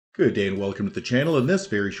Good day and welcome to the channel. In this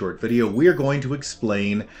very short video, we are going to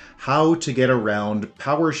explain how to get around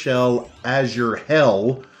PowerShell Azure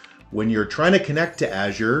hell when you're trying to connect to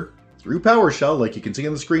Azure through PowerShell, like you can see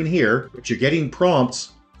on the screen here, but you're getting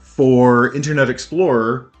prompts for Internet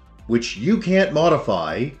Explorer, which you can't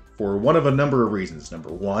modify for one of a number of reasons. Number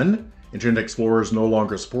one, Internet Explorer is no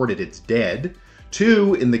longer supported, it's dead.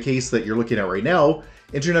 Two, in the case that you're looking at right now,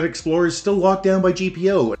 Internet Explorer is still locked down by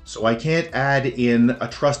GPO, so I can't add in a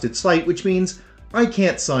trusted site, which means I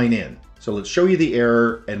can't sign in. So let's show you the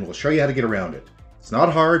error and we'll show you how to get around it. It's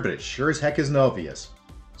not hard, but it sure as heck isn't obvious.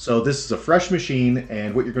 So this is a fresh machine,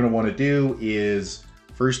 and what you're going to want to do is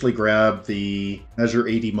firstly grab the Azure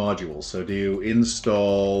AD module. So do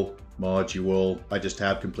install module. I just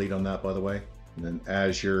tab complete on that, by the way. And then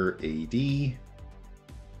Azure AD.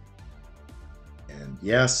 And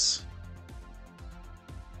yes.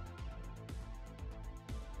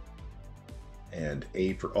 And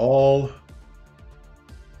A for all.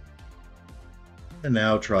 And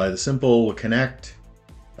now try the simple connect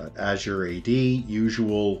Azure AD,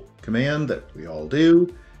 usual command that we all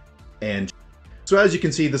do. And so as you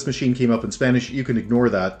can see, this machine came up in Spanish. You can ignore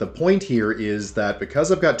that. The point here is that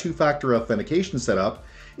because I've got two-factor authentication set up,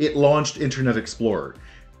 it launched Internet Explorer.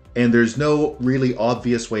 And there's no really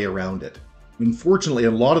obvious way around it. Unfortunately,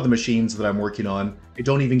 a lot of the machines that I'm working on, they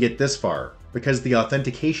don't even get this far, because the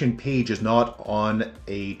authentication page is not on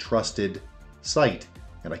a trusted site.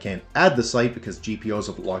 And I can't add the site because GPOs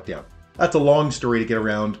have it locked down. That's a long story to get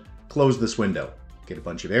around. Close this window. Get a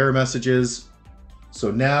bunch of error messages.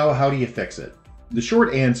 So now how do you fix it? The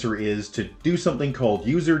short answer is to do something called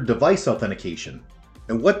user device authentication.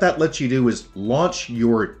 And what that lets you do is launch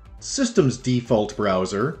your system's default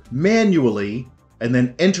browser manually and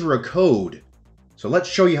then enter a code. So let's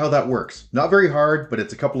show you how that works. Not very hard, but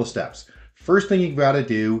it's a couple of steps. First thing you've got to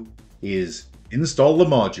do is install the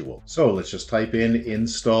module. So let's just type in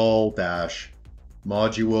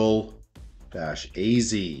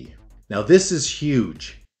install-module-az. Now this is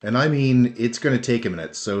huge, and I mean it's going to take a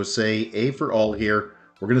minute. So say A for all here.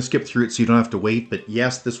 We're going to skip through it so you don't have to wait, but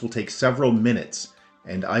yes, this will take several minutes,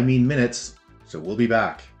 and I mean minutes, so we'll be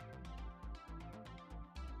back.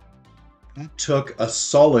 That took a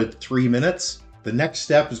solid 3 minutes. The next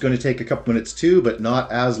step is going to take a couple minutes too, but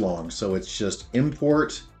not as long. So it's just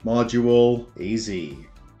import module AZ.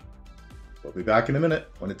 We'll be back in a minute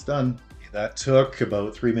when it's done. That took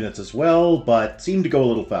about 3 minutes as well, but seemed to go a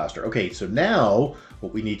little faster. Okay, so now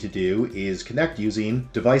what we need to do is connect using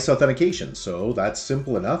device authentication. So that's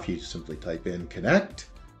simple enough. You simply type in connect.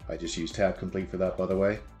 I just used tab complete for that, by the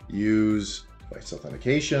way. Use device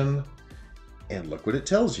authentication, and look what it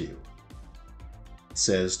tells you. It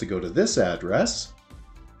says to go to this address.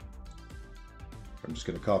 I'm just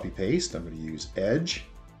going to copy paste. I'm going to use Edge.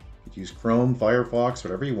 You could use Chrome, Firefox,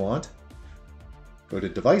 whatever you want. Go to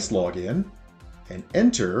device login and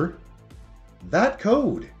enter that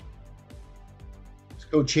code. This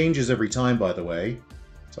code changes every time, by the way,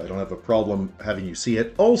 so I don't have a problem having you see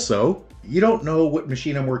it. Also, you don't know what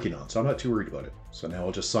machine I'm working on, so I'm not too worried about it. So now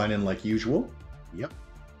I'll just sign in like usual. Yep.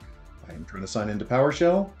 I'm trying to sign into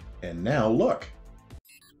PowerShell, and now look.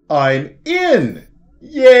 I'm in!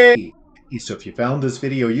 Yay! So if you found this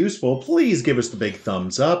video useful, please give us the big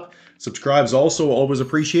thumbs up. Subscribe is also always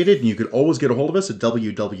appreciated, and you can always get a hold of us at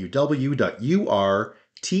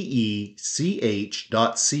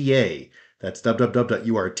www.urtech.ca. That's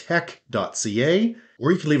www.urtech.ca.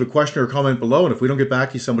 Or you can leave a question or comment below, and if we don't get back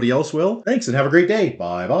to you, somebody else will. Thanks, and have a great day.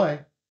 Bye-bye.